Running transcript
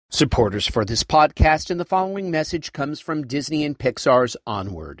Supporters for this podcast and the following message comes from Disney and Pixar's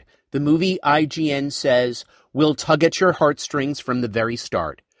Onward. The movie, IGN says, will tug at your heartstrings from the very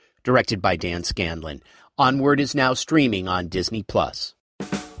start. Directed by Dan Scanlon. Onward is now streaming on Disney+.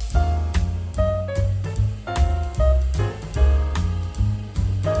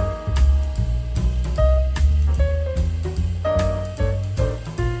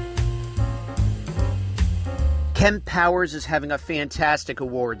 Kemp Powers is having a fantastic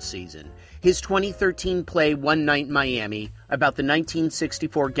awards season. His 2013 play One Night in Miami, about the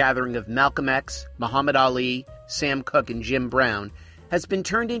 1964 gathering of Malcolm X, Muhammad Ali, Sam Cooke, and Jim Brown, has been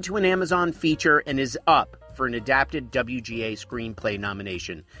turned into an Amazon feature and is up for an adapted WGA screenplay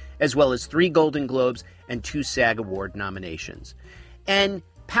nomination, as well as 3 Golden Globes and 2 SAG Award nominations. And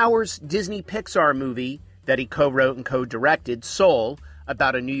Powers' Disney Pixar movie that he co-wrote and co-directed, Soul,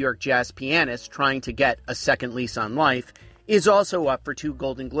 about a New York jazz pianist trying to get a second lease on life, is also up for 2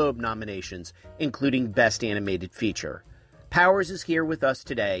 Golden Globe nominations, including Best Animated Feature. Powers is here with us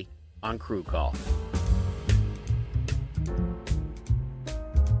today on Crew Call.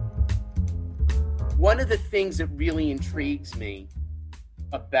 One of the things that really intrigues me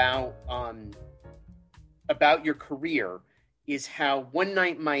about your career is how One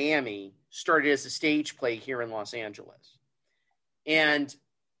Night in Miami started as a stage play here in Los Angeles. And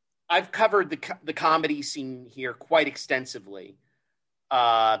I've covered the comedy scene here quite extensively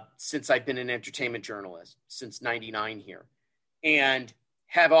since I've been an entertainment journalist, since '99 here, and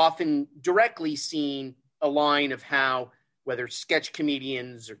have often directly seen a line of how, whether sketch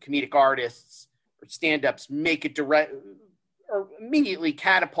comedians or comedic artists or stand-ups make it direct or immediately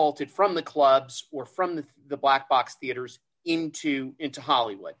catapulted from the clubs or from the black box theaters into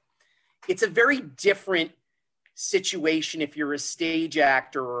Hollywood. It's a very different situation if you're a stage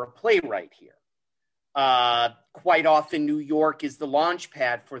actor or a playwright here. Quite often, New York is the launch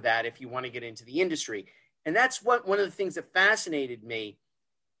pad for that if you want to get into the industry. And that's one of the things that fascinated me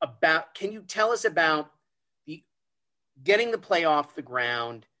about, can you tell us about getting the play off the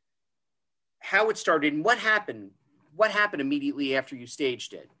ground, how it started, and what happened immediately after you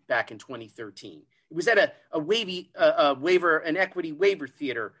staged it back in 2013? It was at an equity waiver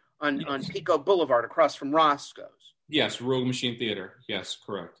theater on Pico Boulevard across from Roscoe's. Yes, Rogue Machine Theater. Yes,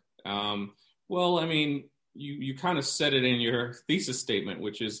 correct. Well, I mean, you kind of said it in your thesis statement,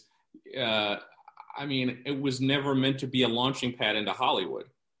 which is, it was never meant to be a launching pad into Hollywood.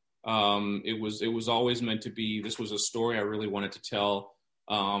 It was always meant to be, this was a story I really wanted to tell.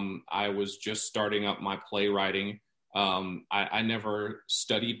 I was just starting up my playwriting. I never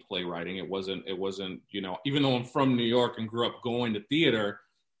studied playwriting. It wasn't, even though I'm from New York and grew up going to theater,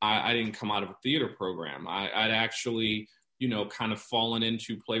 I didn't come out of a theater program. I'd actually, kind of fallen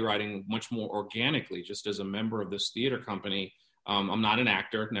into playwriting much more organically, just as a member of this theater company. I'm not an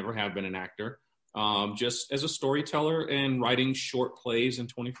actor, never have been an actor, just as a storyteller and writing short plays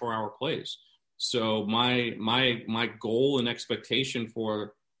and 24-hour plays. So my goal and expectation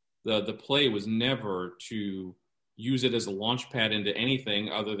for the play was never to use it as a launch pad into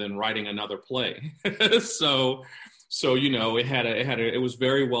anything other than writing another play. It was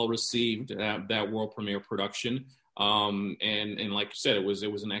very well received, that world premiere production. And like you said, it was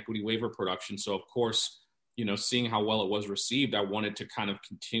an equity waiver production. So of course, seeing how well it was received, I wanted to kind of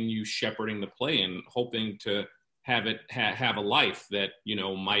continue shepherding the play and hoping to have it have a life that,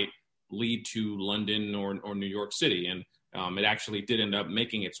 might lead to London or New York City. And it actually did end up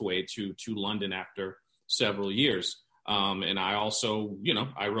making its way to London after several years. And I also,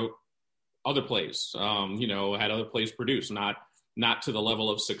 I wrote other plays, had other plays produced, not to the level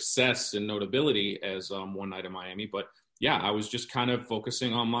of success and notability as One Night in Miami, but yeah, I was just kind of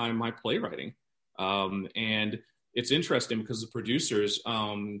focusing on my playwriting. And it's interesting because the producers, 2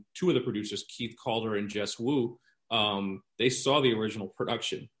 of the producers, Keith Calder and Jess Wu, they saw the original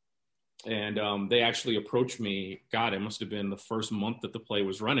production, and they actually approached me, God, it must have been the first month that the play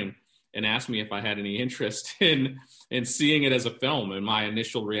was running, and asked me if I had any interest in seeing it as a film. And my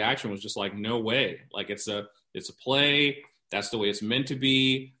initial reaction was just like, no way. Like it's a play. That's the way it's meant to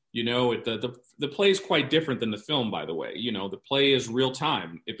be. The play is quite different than the film, by the way. The play is real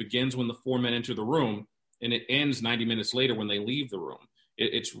time. It begins when the 4 men enter the room and it ends 90 minutes later when they leave the room.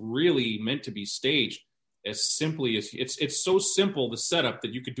 It's really meant to be staged as simply as it's so simple, the setup,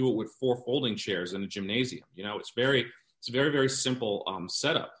 that you could do it with 4 folding chairs in a gymnasium. It's very, very simple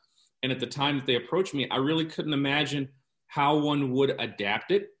setup. And at the time that they approached me, I really couldn't imagine how one would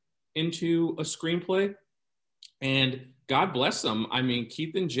adapt it into a screenplay. And God bless them. I mean,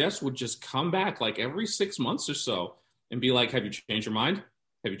 Keith and Jess would just come back like every 6 months or so and be like, have you changed your mind?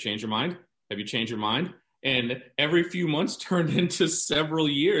 Have you changed your mind? Have you changed your mind? And every few months turned into several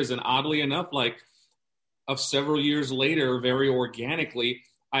years. And oddly enough, like of several years later, very organically,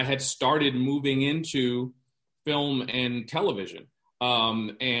 I had started moving into film and television.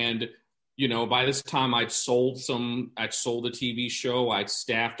 And you know, by this time I'd sold a TV show, I'd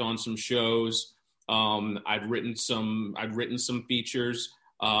staffed on some shows, I'd written some features.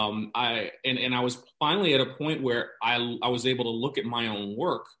 I was finally at a point where I was able to look at my own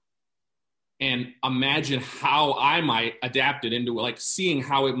work and imagine how I might adapt it into, like, seeing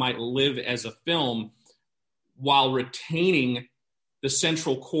how it might live as a film while retaining the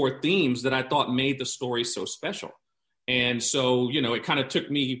central core themes that I thought made the story so special. And so, you know, it kind of took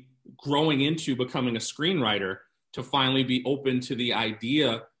me growing into becoming a screenwriter to finally be open to the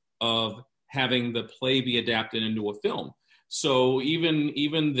idea of having the play be adapted into a film. So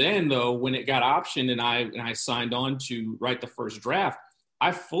even then, though, when it got optioned and I signed on to write the first draft,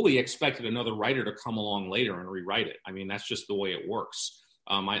 I fully expected another writer to come along later and rewrite it. I mean, that's just the way it works.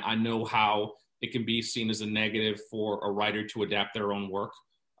 I know how it can be seen as a negative for a writer to adapt their own work.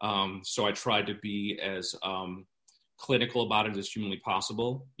 So I tried to be as clinical about it as humanly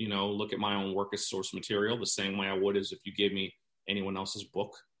possible. You know, look at my own work as source material the same way I would as if you gave me anyone else's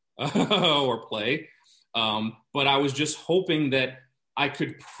book or play. But I was just hoping that I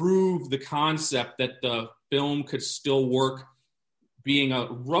could prove the concept that the film could still work being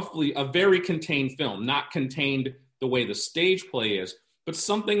a very contained film, not contained the way the stage play is, but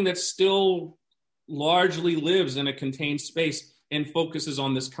something that still largely lives in a contained space and focuses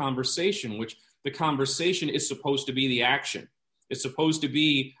on this conversation, which the conversation is supposed to be the action. It's supposed to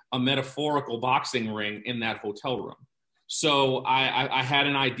be a metaphorical boxing ring in that hotel room. So I had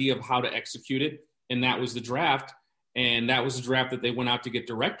an idea of how to execute it, and that was the draft. And that was the draft that they went out to get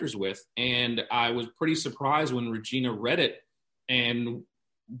directors with. And I was pretty surprised when Regina read it and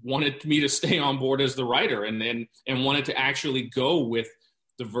wanted me to stay on board as the writer, and wanted to actually go with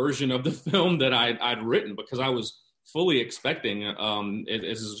the version of the film that I'd written, because I was fully expecting,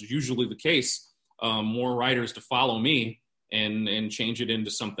 as is usually the case, more writers to follow me and change it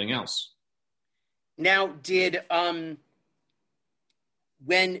into something else. Now, did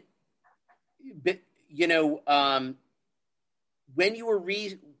when you were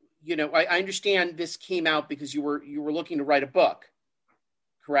I understand this came out because you were looking to write a book.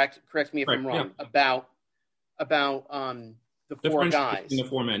 Correct me if I'm wrong. Yeah. About the four guys. The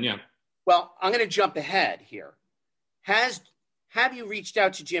four men, yeah. Well, I'm going to jump ahead here. Have you reached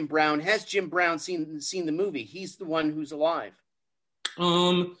out to Jim Brown? Has Jim Brown seen the movie? He's the one who's alive.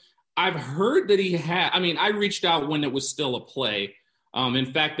 I've heard that he had. I mean, I reached out when it was still a play.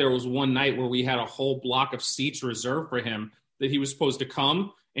 In fact, there was one night where we had a whole block of seats reserved for him that he was supposed to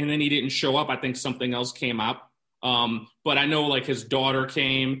come, and then he didn't show up. I think something else came up. But I know, like, his daughter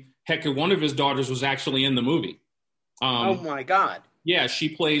came. Heck, one of his daughters was actually in the movie. Oh my God. Yeah, she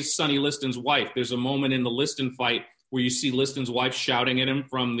plays Sonny Liston's wife. There's a moment in the Liston fight where you see Liston's wife shouting at him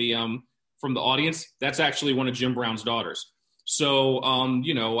from the audience. That's actually one of Jim Brown's daughters. So,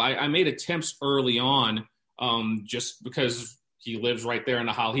 I made attempts early on, just because he lived right there in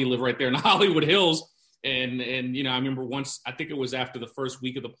the Hollywood Hills. And I remember once, I think it was after the first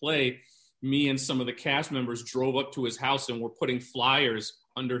week of the play, me and some of the cast members drove up to his house and were putting flyers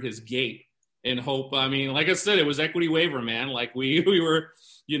under his gate in hope. I mean, like I said, it was equity waiver, man. Like we were,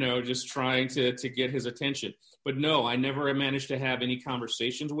 just trying to get his attention. But no, I never managed to have any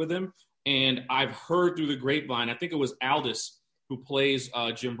conversations with him. And I've heard through the grapevine, I think it was Aldous who plays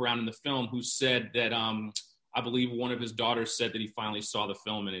Jim Brown in the film, who said that I believe one of his daughters said that he finally saw the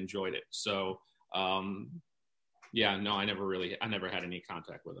film and enjoyed it. So, yeah, no, I never had any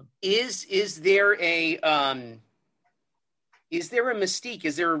contact with him. Is there a mystique?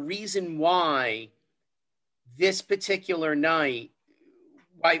 Is there a reason why this particular night,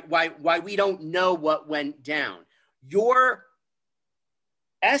 why we don't know what went down? Your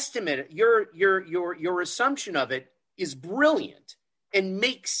estimate, your assumption of it is brilliant and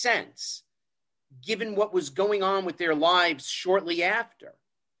makes sense given what was going on with their lives shortly after.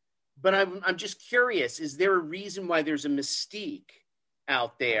 But I'm just curious, is there a reason why there's a mystique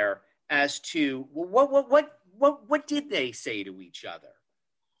out there as to what did they say to each other?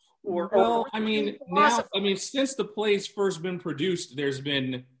 Since the play's first been produced,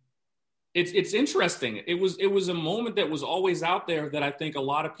 it's interesting. It was a moment that was always out there that I think a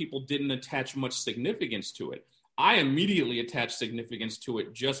lot of people didn't attach much significance to it. I immediately attached significance to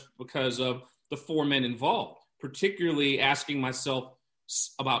it just because of the four men involved, particularly asking myself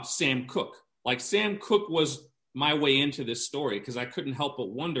about Sam Cooke. Like, Sam Cooke was my way into this story because I couldn't help but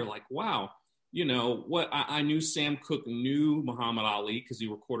wonder, like, wow, I knew Sam Cooke knew Muhammad Ali because he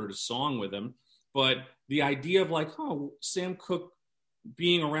recorded a song with him. But the idea of like, oh, Sam Cooke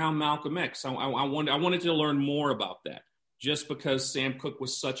being around Malcolm X, I wanted to learn more about that, just because Sam Cooke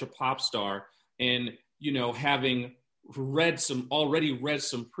was such a pop star, and having already read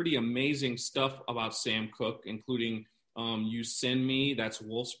some pretty amazing stuff about Sam Cooke, including You Send Me, that's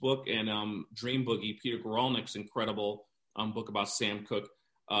Wolf's book, and Dream Boogie, Peter Guralnick's incredible book about Sam Cooke.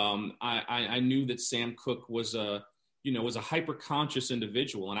 I knew that Sam Cooke was a hyper conscious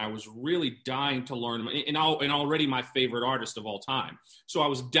individual, and I was really dying to learn, and already my favorite artist of all time. So I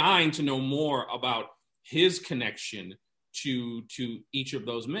was dying to know more about his connection to each of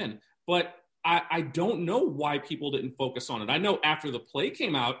those men. But I don't know why people didn't focus on it. I know after the play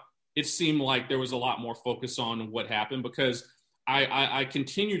came out, it seemed like there was a lot more focus on what happened, because I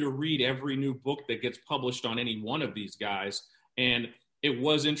continue to read every new book that gets published on any one of these guys. And it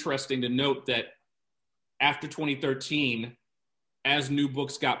was interesting to note that after 2013, as new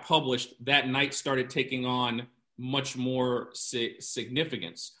books got published, that night started taking on much more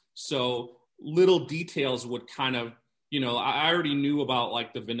significance. So little details would kind of, I already knew about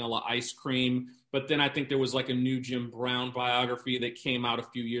like the Vanilla Ice Cream, but then I think there was like a new Jim Brown biography that came out a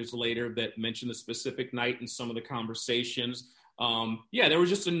few years later that mentioned the specific night in some of the conversations. There was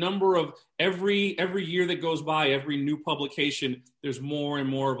just a number of every year that goes by, every new publication, there's more and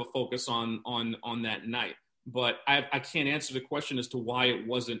more of a focus on that night. But I can't answer the question as to why it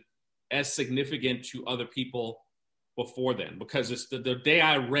wasn't as significant to other people before then, because it's the day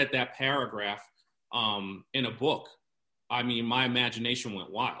I read that paragraph in a book, I mean, my imagination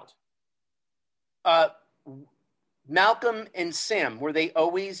went wild. Malcolm and Sam, were they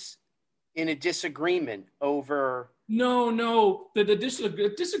always in a disagreement over? No.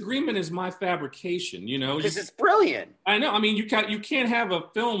 The disagreement is my fabrication, Because it's brilliant. I know. I mean, you can't have a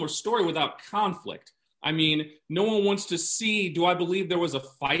film or story without conflict. I mean, no one wants to see, do I believe there was a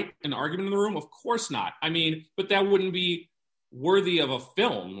fight, an argument in the room? Of course not. I mean, but that wouldn't be worthy of a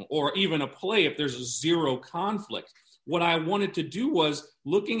film or even a play if there's a zero conflict. What I wanted to do was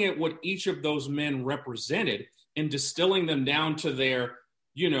looking at what each of those men represented and distilling them down to their,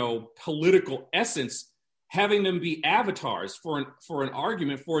 political essence, having them be avatars for an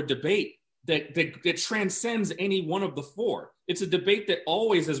argument, for a debate that transcends any one of the four. It's a debate that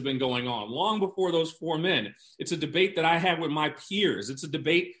always has been going on long before those four men. It's a debate that I had with my peers. It's a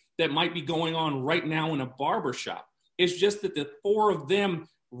debate that might be going on right now in a barbershop. It's just that the four of them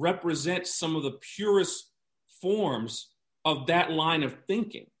represent some of the purest forms of that line of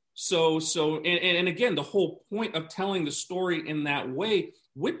thinking. So again, the whole point of telling the story in that way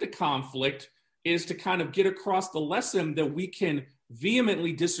with the conflict is to kind of get across the lesson that we can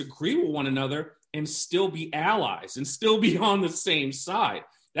vehemently disagree with one another and still be allies and still be on the same side.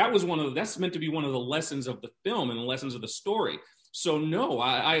 That's meant to be one of the lessons of the film and the lessons of the story. So no,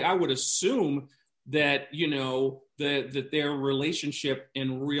 I would assume that, that their relationship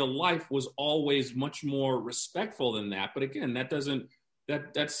in real life was always much more respectful than that. But again, that's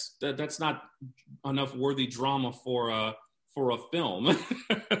not enough worthy drama for a film.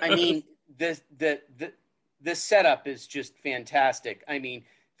 I mean, the setup is just fantastic. I mean,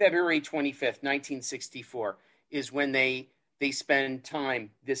 February 25th, 1964 is when they spend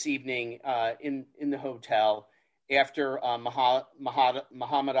time this evening in the hotel after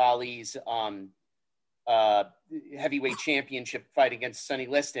Muhammad Ali's heavyweight championship fight against Sonny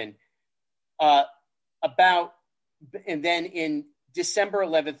Liston. And then in December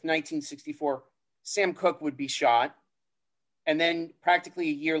 11th, 1964, Sam Cooke would be shot. And then practically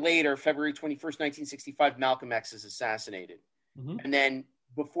a year later, February 21st, 1965, Malcolm X is assassinated. Mm-hmm. And then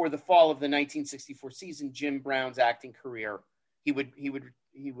before the fall of the 1964 season, Jim Brown's acting career, he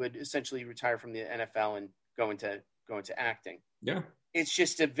would essentially retire from the NFL and go into acting. Yeah. It's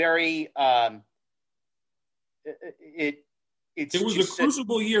just a very it was a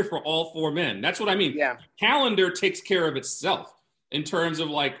crucible year for all four men. That's what I mean. Yeah. Calendar takes care of itself in terms of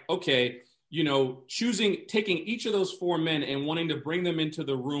like, okay, taking each of those four men and wanting to bring them into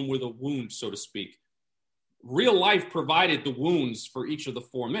the room with a wound, so to speak. Real life provided the wounds for each of the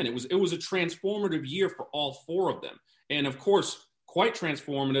four men. It was a transformative year for all four of them. And of course, quite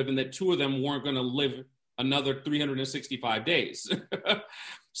transformative in that two of them weren't going to live another 365 days.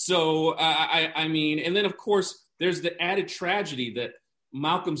 So, I mean, and then of course, there's the added tragedy that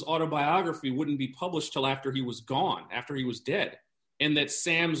Malcolm's autobiography wouldn't be published till after he was gone, after he was dead. And that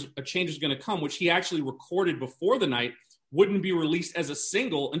Sam's A Change Is Gonna Come, which he actually recorded before the night, wouldn't be released as a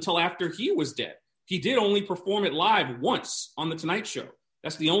single until after he was dead. He did only perform it live once on The Tonight Show.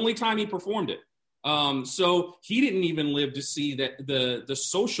 That's the only time he performed it. So he didn't even live to see that the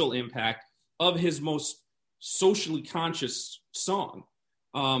social impact of his most socially conscious song.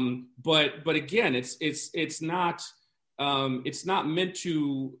 But again, it's not meant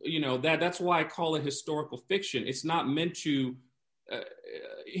to, that's why I call it historical fiction. It's not meant to,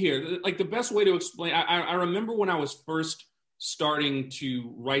 here, like the best way to explain, I remember when I was first starting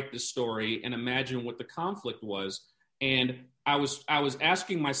to write the story and imagine what the conflict was. And I was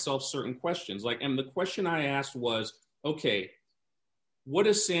asking myself certain questions, and the question I asked was, okay, what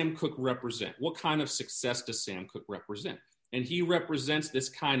does Sam Cooke represent? What kind of success does Sam Cooke represent? And he represents this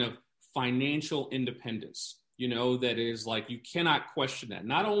kind of financial independence, that is like, you cannot question that.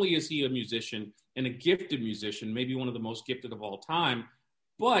 Not only is he a musician and a gifted musician, maybe one of the most gifted of all time,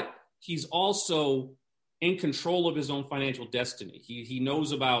 but he's also in control of his own financial destiny. He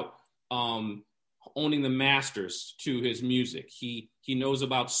knows about owning the masters to his music. He knows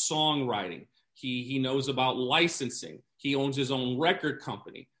about songwriting. He knows about licensing. He owns his own record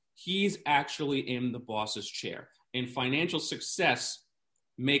company. He's actually in the boss's chair. And financial success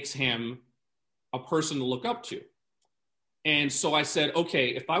makes him a person to look up to. And so I said, okay,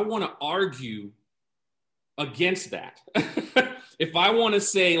 if I want to argue against that, if I want to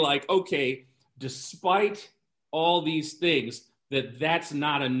say okay, despite all these things, that's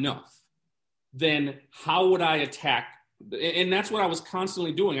not enough, then how would I attack? And that's what I was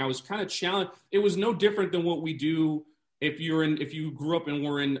constantly doing. I was kind of challenged. It was no different than what we do if you grew up and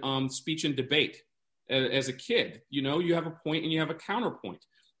were in speech and debate as a kid. You have a point and you have a counterpoint,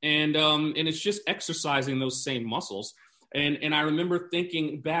 and it's just exercising those same muscles. And I remember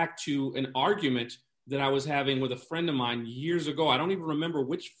thinking back to an argument that I was having with a friend of mine years ago. I don't even remember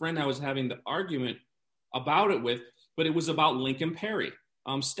which friend I was having the argument about it with, but it was about Lincoln Perry,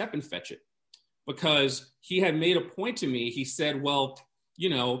 Step and Fetch It, because he had made a point to me. He said, well,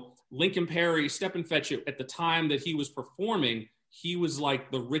 Lincoln Perry, Step and Fetch It, at the time that he was performing, he was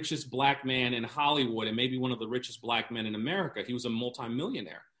like the richest black man in Hollywood and maybe one of the richest black men in America. He was a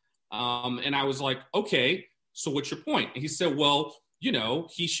multimillionaire. And I was like, okay, so what's your point? And he said, well,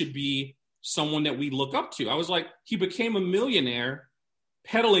 he should be someone that we look up to. I was like, he became a millionaire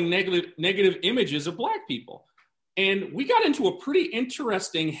peddling negative images of black people. And we got into a pretty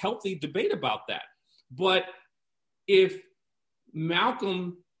interesting, healthy debate about that. But if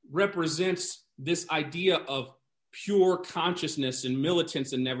Malcolm represents this idea of pure consciousness and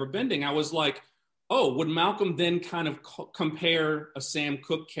militance and never bending, I was like, oh, would Malcolm then kind of compare a Sam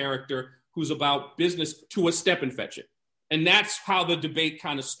Cooke character who's about business to a Step and Fetch It? And that's how the debate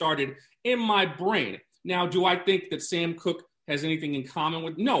kind of started in my brain. Now, do I think that Sam Cooke has anything in common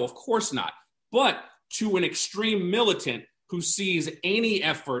with? No, of course not. But to an extreme militant who sees any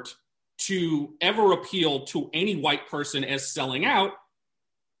effort to ever appeal to any white person as selling out,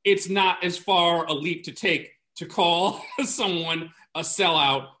 it's not as far a leap to take to call someone a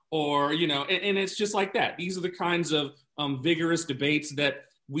sellout or, and it's just like that. These are the kinds of vigorous debates that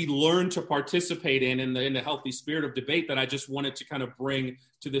we learn to participate in the healthy spirit of debate that I just wanted to kind of bring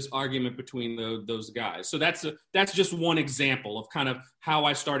to this argument between those guys. So that's just one example of kind of how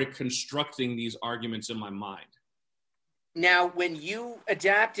I started constructing these arguments in my mind. Now, when you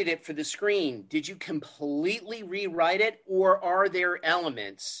adapted it for the screen, did you completely rewrite it, or are there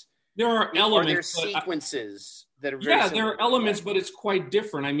elements? There are elements. Are there sequences that are very similar? There are elements, but it's quite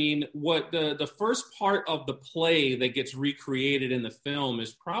different. I mean, what the first part of the play that gets recreated in the film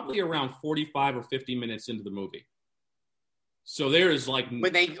is probably around 45 or 50 minutes into the movie. So there's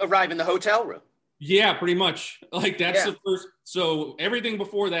when they arrive in the hotel room. Yeah, pretty much. That's the first. So everything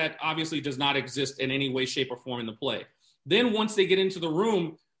before that obviously does not exist in any way, shape, or form in the play. Then once they get into the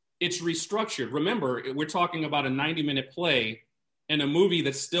room, it's restructured. Remember, we're talking about a 90-minute play and a movie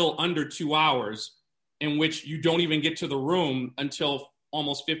that's still under 2 hours, in which you don't even get to the room until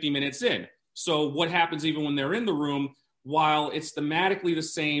almost 50 minutes in. So what happens even when they're in the room, while it's thematically the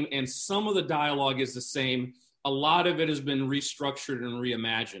same and some of the dialogue is the same, a lot of it has been restructured and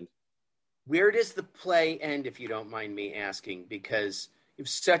reimagined. Where does the play end, if you don't mind me asking? Because it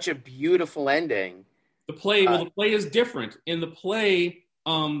was such a beautiful ending. The play is different. In the play,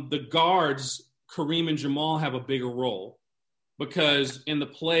 the guards, Kareem and Jamal, have a bigger role. Because in the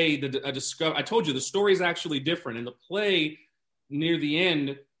play, I told you the story is actually different. In the play, near the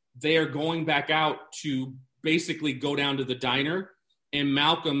end, they are going back out to basically go down to the diner. And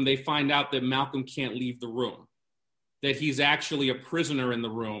they find out that Malcolm can't leave the room, that he's actually a prisoner in the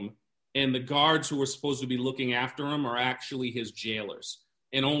room. And the guards who are supposed to be looking after him are actually his jailers.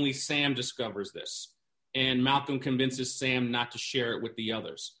 And only Sam discovers this. And Malcolm convinces Sam not to share it with the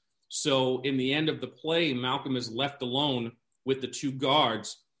others. So in the end of the play, Malcolm is left alone with the two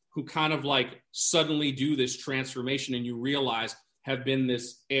guards who kind of suddenly do this transformation, and you realize have been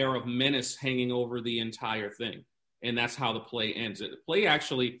this air of menace hanging over the entire thing. and that's how the play ends. The play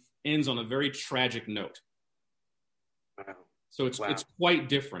actually ends on a very tragic note. Wow. So it's quite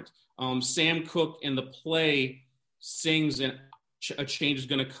different. Sam Cooke in the play sings and a change is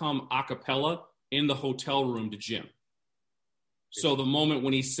going to come a cappella in the hotel room to Jim. So the moment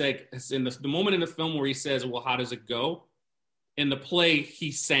when he said, the moment in the film where he says, well, how does it go? In the play,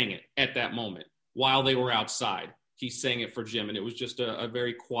 he sang it at that moment while they were outside. He sang it for Jim, and it was just a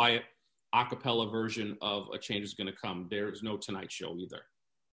very quiet a cappella version of A Change Is Gonna Come. There's no Tonight Show either.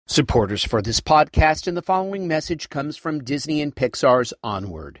 Supporters for this podcast and the following message comes from Disney and Pixar's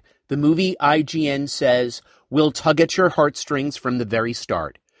Onward. The movie, IGN says, will tug at your heartstrings from the very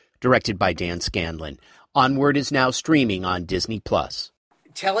start. Directed by Dan Scanlon. Onward is now streaming on Disney+.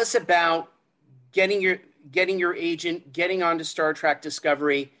 Tell us about getting your agent, getting onto Star Trek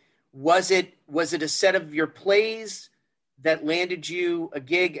Discovery. Was it a set of your plays that landed you a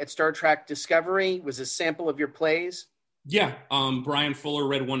gig at Star Trek Discovery? Was a sample of your plays? Yeah, Brian Fuller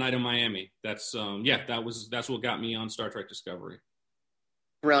read One Night in Miami. That's what got me on Star Trek Discovery.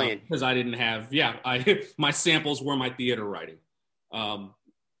 Brilliant. Because I didn't have, my samples were my theater writing.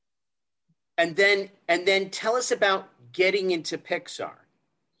 And then tell us about getting into Pixar.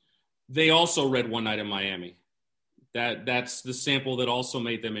 They also read One Night in Miami. That's the sample that also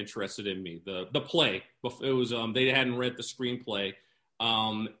made them interested in me. The play. It was they hadn't read the screenplay,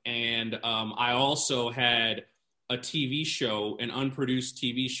 and I also had a TV show, an unproduced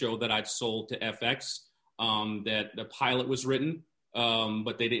TV show that I'd sold to FX. That the pilot was written,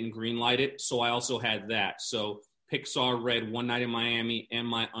 but they didn't greenlight it. So I also had that. So Pixar read One Night in Miami and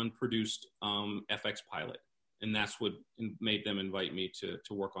my unproduced FX pilot, and that's what made them invite me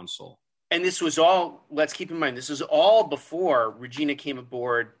to work on Soul. And this was all, let's keep in mind, this was all before Regina came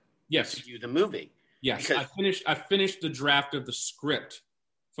aboard to do the movie. Yes, because I finished the draft of the script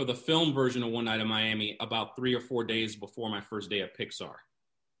for the film version of One Night in Miami about 3 or 4 days before my first day at Pixar.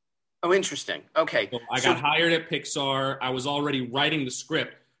 Oh, interesting. Okay. So I got hired at Pixar. I was already writing the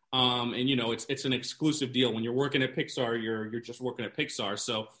script. And it's an exclusive deal. When you're working at Pixar, you're just working at Pixar.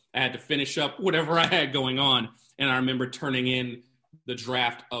 So I had to finish up whatever I had going on. And I remember turning in the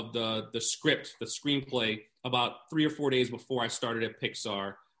draft of the script, the screenplay, about 3 or 4 days before I started at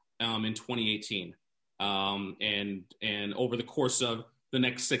Pixar in 2018. And over the course of the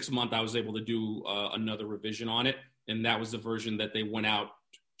next 6 months, I was able to do another revision on it. And that was the version that they went out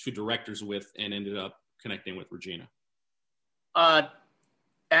to directors with and ended up connecting with Regina.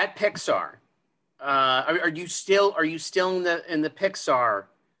 At Pixar, are you still in the Pixar?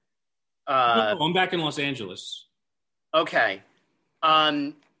 No, I'm back in Los Angeles. Okay.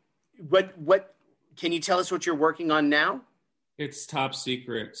 What can you tell us what you're working on now? It's top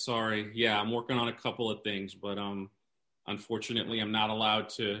secret. Sorry. Yeah, I'm working on a couple of things, but unfortunately, I'm not allowed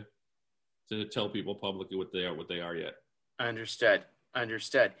to tell people publicly what they are yet. Understood.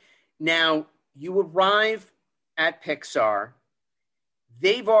 Now, you arrive at Pixar.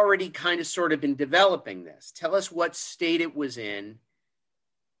 They've already kind of sort of been developing this. Tell us what state it was in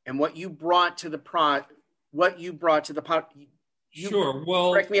and what you brought to the Sure.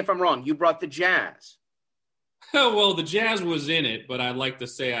 Well, correct me if I'm wrong. You brought the jazz. Well, the jazz was in it, but I'd like to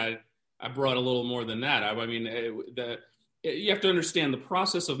say I brought a little more than that. You have to understand the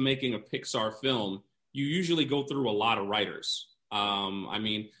process of making a Pixar film. You usually go through a lot of writers.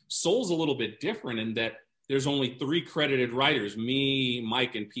 Soul's a little bit different in that there's only 3 credited writers, me,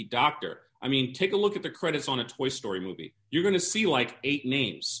 Mike, and Pete Docter. Take a look at the credits on a Toy Story movie. You're going to see like 8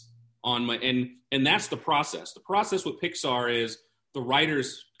 names and that's the process. The process with Pixar is the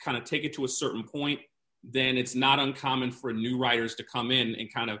writers kind of take it to a certain point. Then it's not uncommon for new writers to come in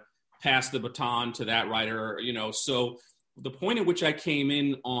and kind of pass the baton to that writer, So the point at which I came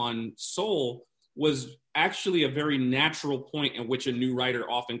in on Soul was actually a very natural point at which a new writer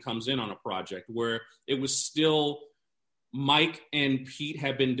often comes in on a project, where it was still Mike and Pete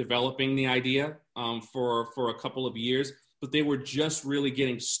had been developing the idea for a couple of years, but they were just really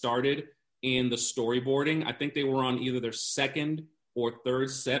getting started in the storyboarding. I think they were on either their second or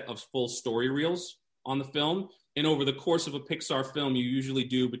third set of full story reels on the film. And over the course of a Pixar film, you usually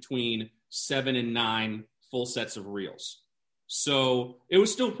do between 7 and 9 full sets of reels. So it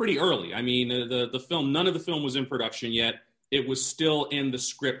was still pretty early. The film, none of the film was in production yet. It was still in the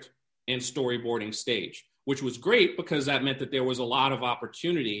script and storyboarding stage, which was great because that meant that there was a lot of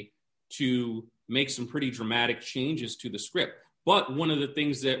opportunity to make some pretty dramatic changes to the script. But one of the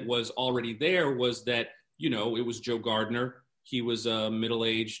things that was already there was that, it was Joe Gardner. He was a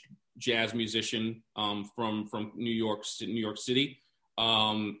middle-aged jazz musician from New York City. But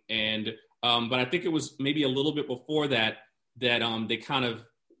I think it was maybe a little bit before that they kind of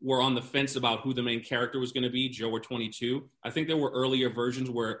were on the fence about who the main character was going to be, Joe or 22. I think there were earlier versions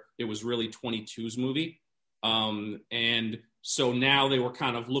where it was really 22's movie. And so now they were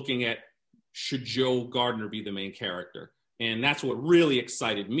kind of looking at, should Joe Gardner be the main character? And that's what really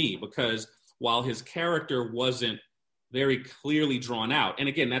excited me, because while his character wasn't very clearly drawn out, and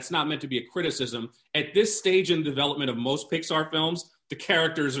again, that's not meant to be a criticism, at this stage in development of most Pixar films, the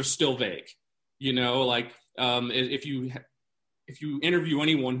characters are still vague. You know, like if you interview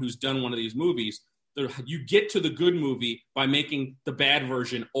anyone who's done one of these movies, you get to the good movie by making the bad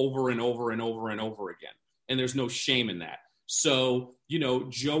version over and over and over and over again. And there's no shame in that. So, you know,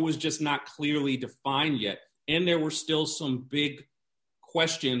 Joe was just not clearly defined yet. And there were still some big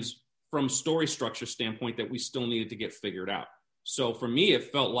questions from story structure standpoint that we still needed to get figured out. So for me,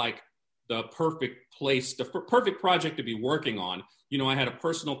 it felt like the perfect place, the perfect project to be working on. You know, I had a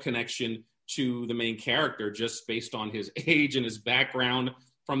personal connection to the main character just based on his age and his background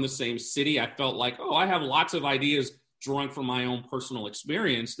from the same city. I felt like, oh, I have lots of ideas drawing from my own personal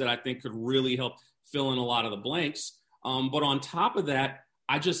experience that I think could really help fill in a lot of the blanks. But on top of that,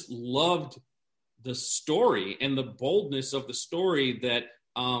 I just loved the story and the boldness of the story that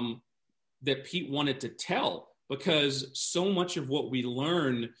that Pete wanted to tell, because so much of what we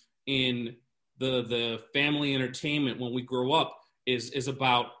learn in the family entertainment when we grow up is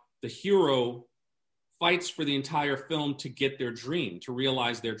about the hero fights for the entire film to get their dream, to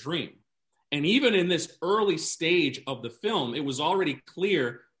realize their dream. And even in this early stage of the film, it was already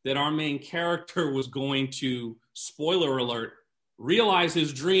clear that our main character was going to, spoiler alert, realize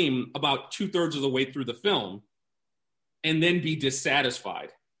his dream about 2/3 of the way through the film and then be dissatisfied.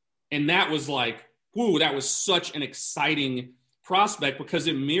 And that was like, whoo, that was such an exciting prospect, because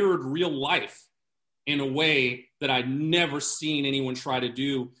it mirrored real life in a way that I'd never seen anyone try to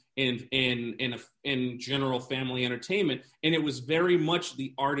do in general family entertainment. And it was very much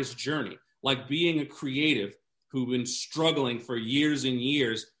the artist's journey, like being a creative who've been struggling for years and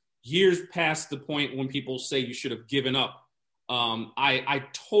years past the point when people say you should have given up. I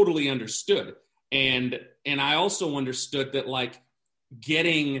totally understood. And I also understood that, like,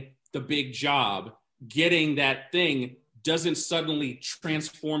 getting the big job, getting that thing doesn't suddenly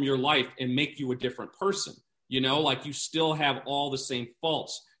transform your life and make you a different person. You know, like, you still have all the same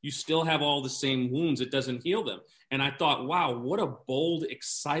faults. You still have all the same wounds. It doesn't heal them. And I thought, wow, what a bold,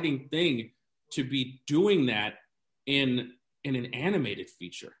 exciting thing to be doing that in an animated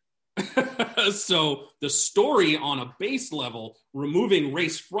feature. So the story on a base level, removing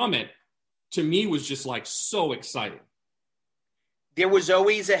race from it, to me was just like so exciting. There was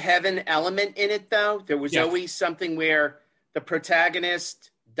always a heaven element in it, though. There was always something where the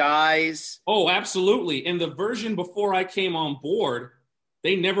protagonist dies. Oh, absolutely. In the version before I came on board,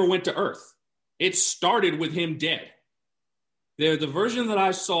 they never went to Earth. It started with him dead. The version that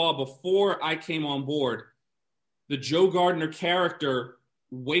I saw before I came on board, the Joe Gardner character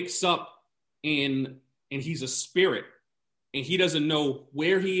wakes up and he's a spirit, and he doesn't know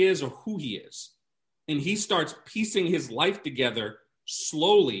where he is or who he is. And he starts piecing his life together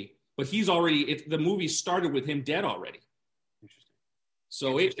slowly, but the movie started with him dead already. Interesting.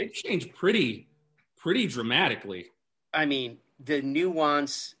 So it changed pretty dramatically. I mean, the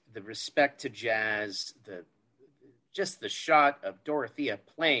nuance, the respect to jazz, just the shot of Dorothea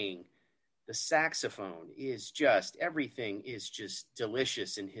playing the saxophone is just, everything is just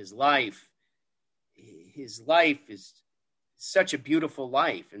delicious in his life. His life is such a beautiful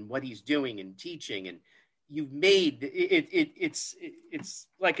life, and what he's doing and teaching, and you've made it's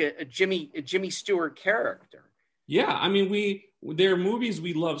like a Jimmy Stewart character. Yeah, I mean, there are movies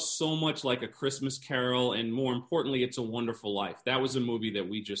we love so much, like A Christmas Carol, and more importantly, It's a Wonderful Life. That was a movie that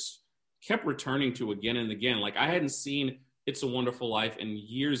we just kept returning to again and again. Like, I hadn't seen It's a Wonderful Life in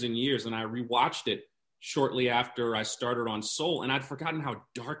years and years, and I rewatched it shortly after I started on Soul, and I'd forgotten how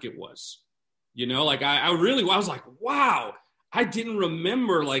dark it was. You know, like, I was like, wow, I didn't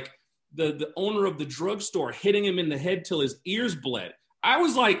remember, like, the owner of the drugstore hitting him in the head till his ears bled. I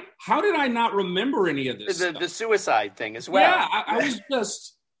was like, how did I not remember any of this stuff? The suicide thing as well. Yeah, I was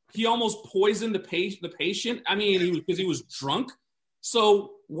just, he almost poisoned the patient. I mean, because he was drunk.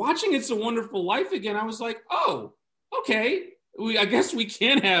 So watching It's a Wonderful Life again, I was like, oh, okay. I guess we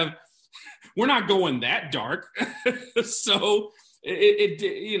can have, we're not going that dark. So it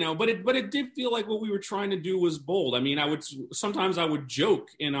you know, but it did feel like what we were trying to do was bold. I mean, sometimes I would joke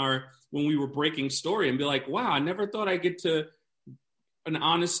when we were breaking story and be like, wow, I never thought I'd get to an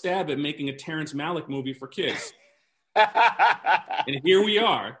honest stab at making a Terrence Malick movie for kids. And here we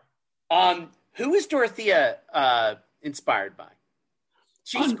are. Who is Dorothea inspired by?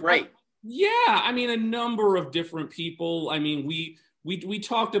 She's great. Yeah, I mean, a number of different people. I mean, we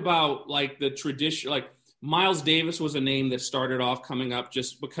talked about like the tradition, like Miles Davis was a name that started off coming up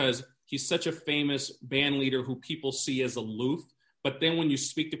just because he's such a famous band leader who people see as aloof. But then when you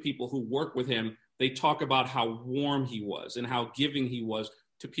speak to people who work with him, they talk about how warm he was and how giving he was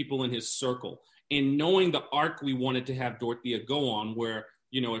to people in his circle. And knowing the arc we wanted to have Dorothea go on, where,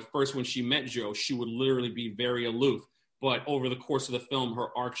 you know, at first when she met Joe, she would literally be very aloof. But over the course of the film,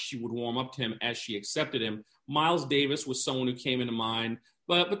 her arc, she would warm up to him as she accepted him. Miles Davis was someone who came into mind.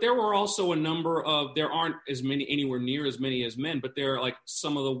 But there were also a number of, there aren't as many, anywhere near as many as men, but there are like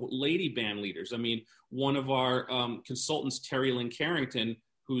some of the lady band leaders. I mean, one of our consultants, Terry Lynn Carrington,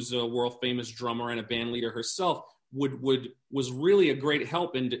 who's a world famous drummer and a band leader herself, was really a great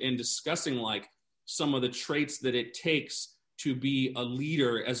help in discussing like some of the traits that it takes to be a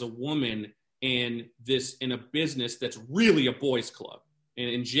leader as a woman in a business that's really a boys club.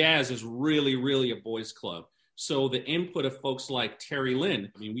 And jazz is really, really a boys club. So the input of folks like Terry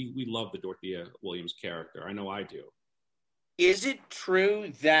Lynn, I mean, we love the Dorothea Williams character. I know I do. Is it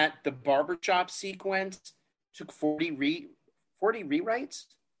true that the barbershop sequence took 40 rewrites?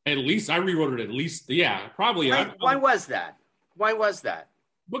 At least I rewrote it. At least, yeah, probably. Why was that? Why was that?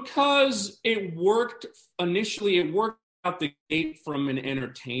 Because it worked initially. It worked out the gate from an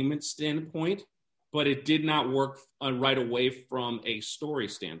entertainment standpoint, but it did not work right away from a story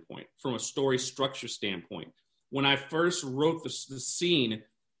standpoint, from a story structure standpoint. When I first wrote the scene,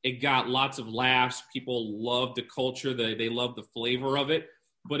 it got lots of laughs. People loved the culture. They loved the flavor of it,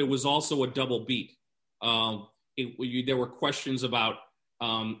 but it was also a double beat. There were questions about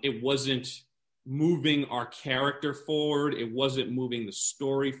it wasn't moving our character forward. It wasn't moving the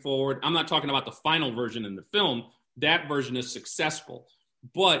story forward. I'm not talking about the final version in the film. That version is successful,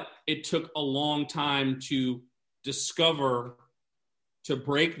 but it took a long time to discover, to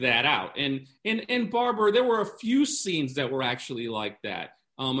break that out. And in Barber, there were a few scenes that were actually like that.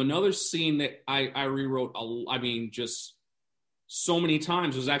 Another scene that I rewrote, just so many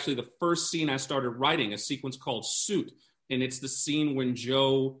times, was actually the first scene I started writing, a sequence called Suit. And it's the scene when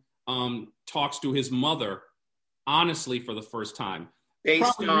Joe talks to his mother honestly for the first time.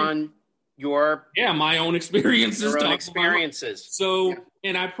 Based on your... Yeah, my own experiences. Your own experiences. So, yeah.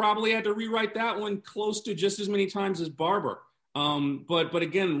 And I probably had to rewrite that one close to just as many times as Barber. But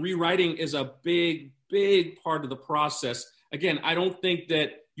again, rewriting is a big, big part of the process. Again, I don't think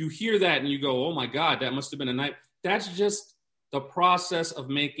that you hear that and you go, oh my God, that must have been a night. That's just the process of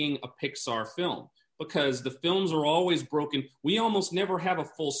making a Pixar film, because the films are always broken. We almost never have a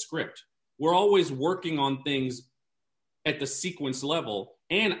full script. We're always working on things at the sequence level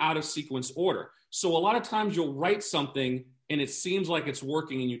and out of sequence order. So a lot of times you'll write something and it seems like it's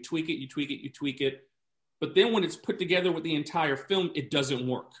working and you tweak it. But then when it's put together with the entire film, it doesn't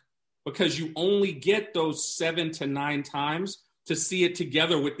work, because you only get those 7 to 9 times to see it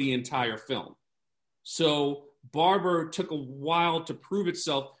together with the entire film. So Barber took a while to prove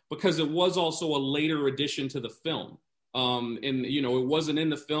itself, because it was also a later addition to the film. It wasn't in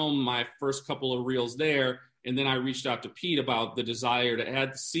the film, my first couple of reels there. And then I reached out to Pete about the desire to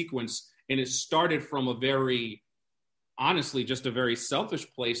add the sequence. And it started from a very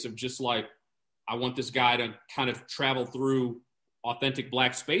selfish place of just like, I want this guy to kind of travel through authentic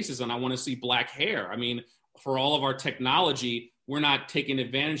Black spaces, and I want to see Black hair. I mean, for all of our technology, we're not taking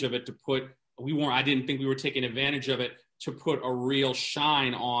advantage of it I didn't think we were taking advantage of it to put a real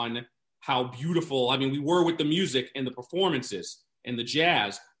shine on how beautiful. I mean, we were with the music and the performances and the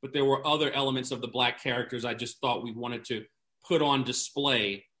jazz, but there were other elements of the Black characters I just thought we wanted to put on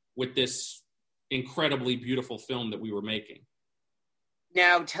display with this incredibly beautiful film that we were making.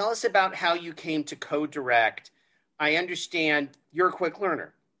 Now, tell us about how you came to co-direct. I understand you're a quick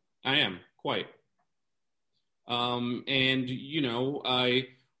learner. I am, quite. From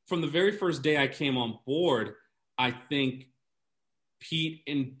the very first day I came on board, I think Pete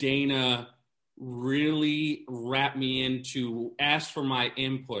and Dana really wrapped me in to ask for my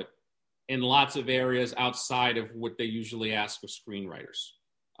input in lots of areas outside of what they usually ask of screenwriters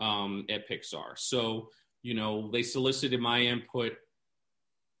at Pixar. So, they solicited my input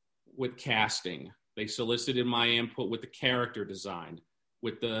with casting. They solicited my input with the character design,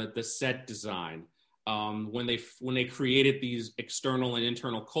 with the set design. When they created these external and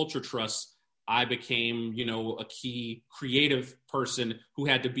internal culture trusts, I became, a key creative person who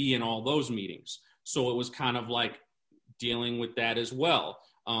had to be in all those meetings. So it was kind of like dealing with that as well.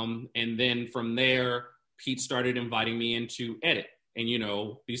 And then from there, Pete started inviting me in to edit. And,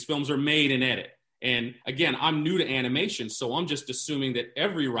 these films are made in edit. And again, I'm new to animation, so I'm just assuming that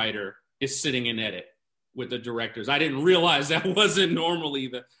every writer is sitting in edit with the directors. I didn't realize that wasn't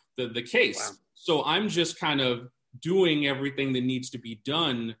normally the case. Wow. So I'm just kind of doing everything that needs to be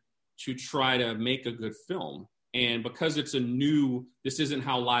done to try to make a good film. And because it's this isn't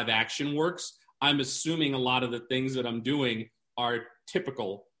how live action works, I'm assuming a lot of the things that I'm doing are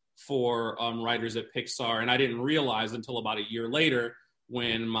typical for writers at Pixar. And I didn't realize until about a year later,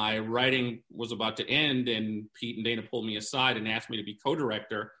 when my writing was about to end and Pete and Dana pulled me aside and asked me to be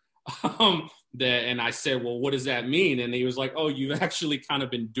co-director, and I said, well, what does that mean? And he was like, oh, you've actually kind of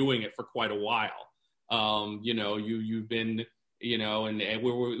been doing it for quite a while. You've been, and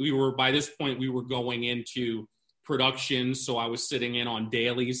we were by this point, we were going into production. So I was sitting in on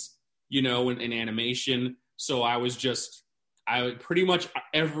dailies, in animation. So I pretty much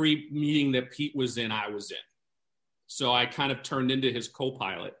every meeting that Pete was in, I was in. So I kind of turned into his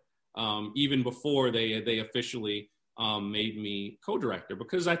co-pilot, even before they officially made me co-director,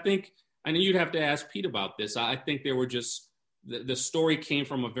 because I know you'd have to ask Pete about this. I think they were just, the story came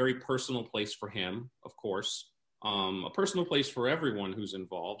from a very personal place for him, of course, a personal place for everyone who's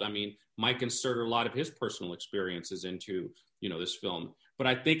involved. I mean, Mike inserted a lot of his personal experiences into, this film, but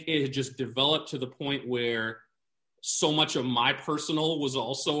I think it had just developed to the point where so much of my personal was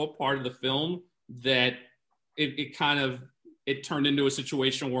also a part of the film that it turned into a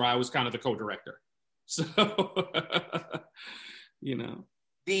situation where I was kind of the co-director. So,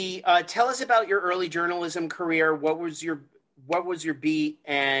 tell us about your early journalism career. What was your beat,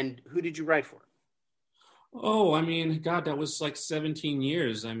 and who did you write for? Oh, I mean, God, that was like 17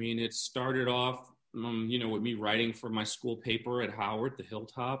 years. I mean, it started off, with me writing for my school paper at Howard, the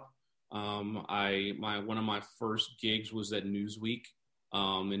Hilltop. One of my first gigs was at Newsweek,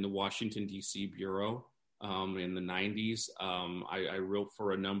 in the Washington, D.C. bureau. In the 90s. I wrote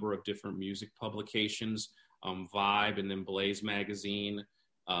for a number of different music publications, Vibe and then Blaze magazine.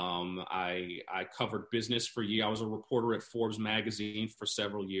 I covered business for years. I was a reporter at Forbes magazine for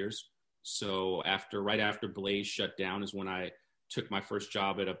several years. So right after Blaze shut down is when I took my first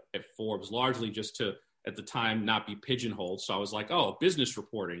job at Forbes, largely just to, at the time, not be pigeonholed. So I was like, oh, business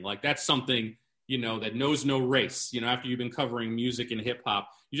reporting, like that's something, that knows no race. After you've been covering music and hip hop,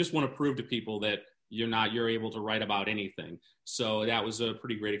 you just want to prove to people that you're able to write about anything. So that was a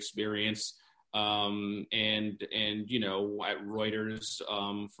pretty great experience. And at Reuters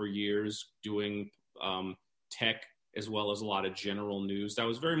for years doing tech as well as a lot of general news. That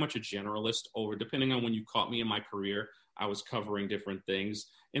was very much a generalist depending on when you caught me in my career, I was covering different things.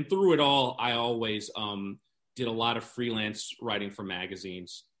 And through it all, I always did a lot of freelance writing for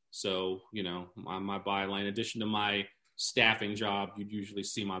magazines. So, my byline, in addition to my staffing job, you'd usually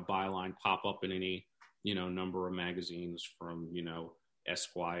see my byline pop up in any, number of magazines from,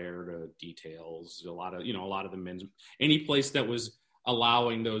 Esquire to Details, a lot of the men's, any place that was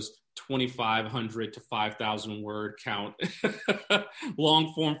allowing those 2,500 to 5,000 word count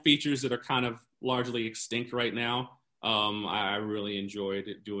long form features that are kind of largely extinct right now. I really enjoyed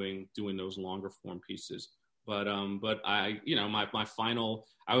doing those longer form pieces. But I, my final,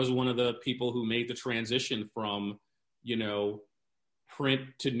 I was one of the people who made the transition from, print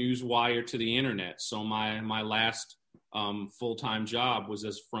to Newswire to the internet. So my last full-time job was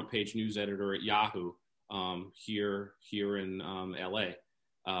as front page news editor at Yahoo here in LA.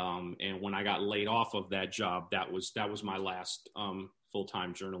 And when I got laid off of that job, that was my last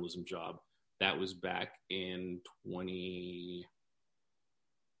full-time journalism job. That was back in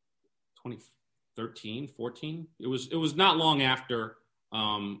 2013, 14. It was not long after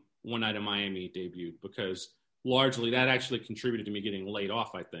One Night in Miami debuted, because largely that actually contributed to me getting laid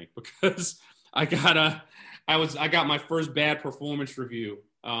off, I think, because I got my first bad performance review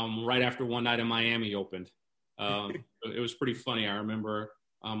right after One Night in Miami opened. It was pretty funny. I remember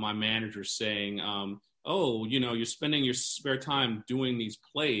my manager saying, oh, you're spending your spare time doing these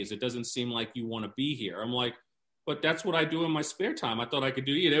plays. It doesn't seem like you want to be here. I'm like, but that's what I do in my spare time. I thought I could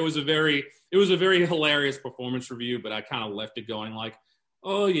do it. It was a very hilarious performance review, but I kind of left it going like,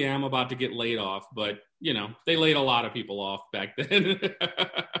 oh yeah, I'm about to get laid off. But they laid a lot of people off back then.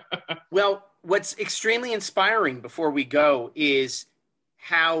 Well, what's extremely inspiring before we go is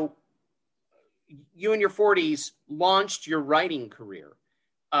how you in your 40s launched your writing career.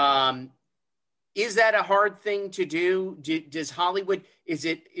 Is that a hard thing to do? Does Hollywood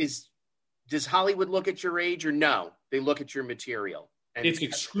look at your age, or no? They look at your material. It's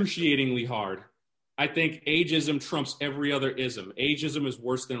excruciatingly hard. I think ageism trumps every other ism. Ageism is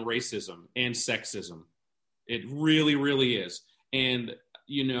worse than racism and sexism. It really, really is. And,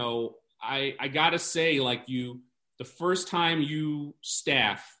 I got to say, like the first time you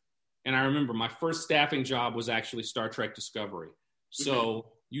staff, and I remember my first staffing job was actually Star Trek Discovery. So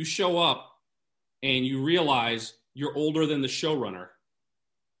you show up and you realize you're older than the showrunner.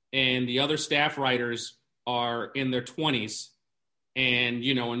 And the other staff writers are in their 20s, and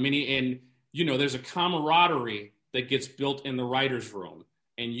there's a camaraderie that gets built in the writer's room,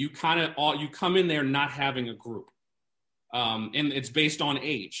 and you come in there not having a group, and it's based on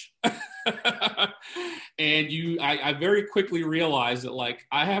age. And I very quickly realized that, like,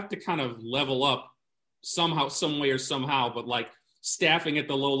 I have to kind of level up somehow, some way or somehow, but like staffing at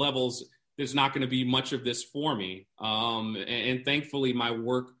the low levels, there's not going to be much of this for me. And thankfully my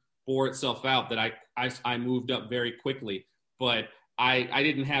work bore itself out that I moved up very quickly, but I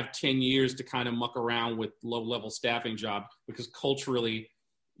didn't have 10 years to kind of muck around with low level staffing job, because culturally,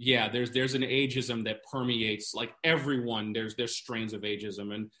 yeah, there's an ageism that permeates, like, everyone. There's strains of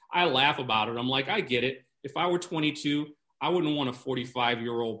ageism, and I laugh about it. I'm like, I get it. If I were 22, I wouldn't want a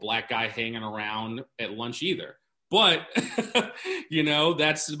 45-year-old black guy hanging around at lunch either. But it's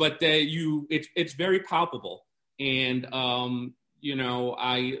very palpable. And I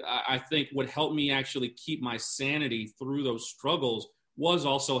think what helped me actually keep my sanity through those struggles was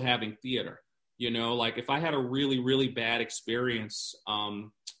also having theater. Like, if I had a really, really bad experience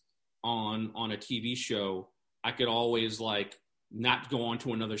on a TV show, I could always, like, not go on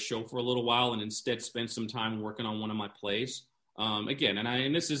to another show for a little while and instead spend some time working on one of my plays.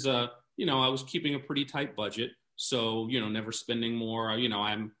 And this is I was keeping a pretty tight budget, so never spending more. I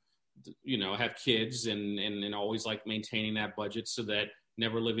have kids and always like maintaining that budget, so that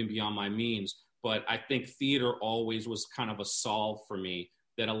never living beyond my means. But I think theater always was kind of a solve for me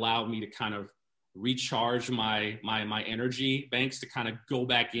that allowed me to kind of recharge my energy banks to kind of go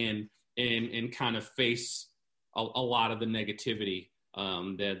back in and kind of face a lot of the negativity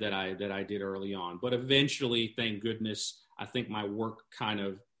that I did early on. But eventually, thank goodness, I think my work kind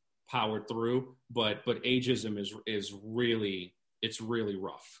of powered through. But ageism is really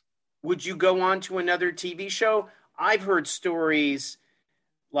rough. Would you go on to another TV show? I've heard stories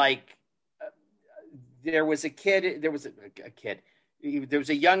like there was a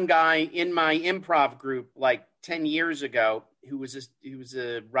young guy in my improv group like 10 years ago who was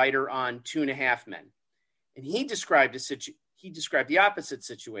a writer on 2.5 Men. And he described the opposite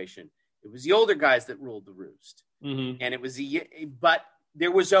situation. It was the older guys that ruled the roost. Mm-hmm. And but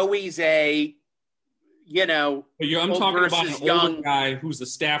there was always I'm talking about an older guy who's a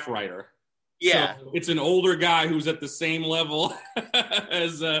staff writer. Yeah. So it's an older guy who's at the same level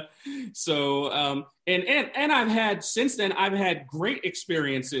as, and I've had great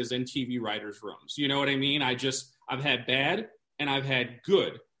experiences in TV writers' rooms. You know what I mean? I've had bad and I've had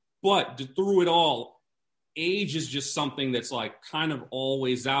good, but through it all, age is just something that's like kind of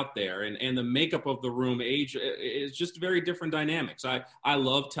always out there, and the makeup of the room, age is just very different dynamics. I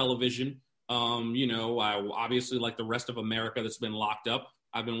love television. I obviously, like the rest of America that's been locked up,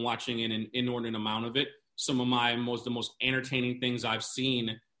 I've been watching an inordinate amount of it. Some of the most entertaining things I've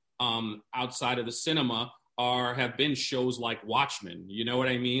seen outside of the cinema have been shows like Watchmen. You know what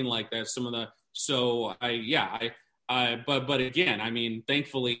I mean? Like that's but again, I mean,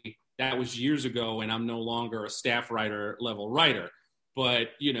 thankfully that was years ago and I'm no longer a staff writer level writer. But,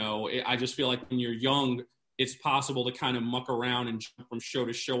 I just feel like when you're young, it's possible to kind of muck around and jump from show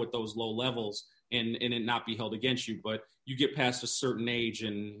to show at those low levels and it not be held against you. But you get past a certain age,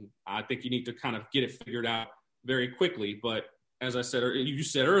 and I think you need to kind of get it figured out very quickly. But as I said, you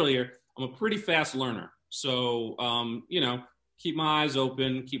said earlier, I'm a pretty fast learner. So, keep my eyes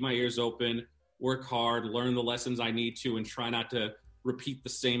open, keep my ears open, work hard, learn the lessons I need to, and try not to repeat the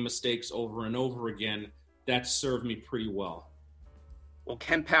same mistakes over and over again. That served me pretty well. Well,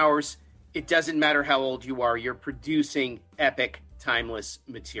 Kemp Powers, it doesn't matter how old you are, you're producing epic, timeless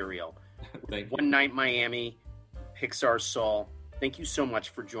material. Thank you. One Night Miami, Pixar's Saul. Thank you so much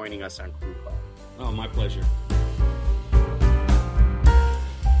for joining us on Crew Call. Oh, my pleasure.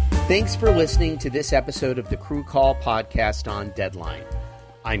 Thanks for listening to this episode of the Crew Call podcast on Deadline.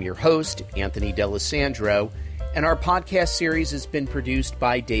 I'm your host, Anthony D'Alessandro, and our podcast series has been produced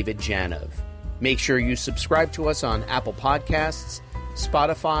by David Janov. Make sure you subscribe to us on Apple Podcasts,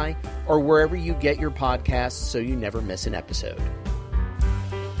 Spotify, or wherever you get your podcasts so you never miss an episode.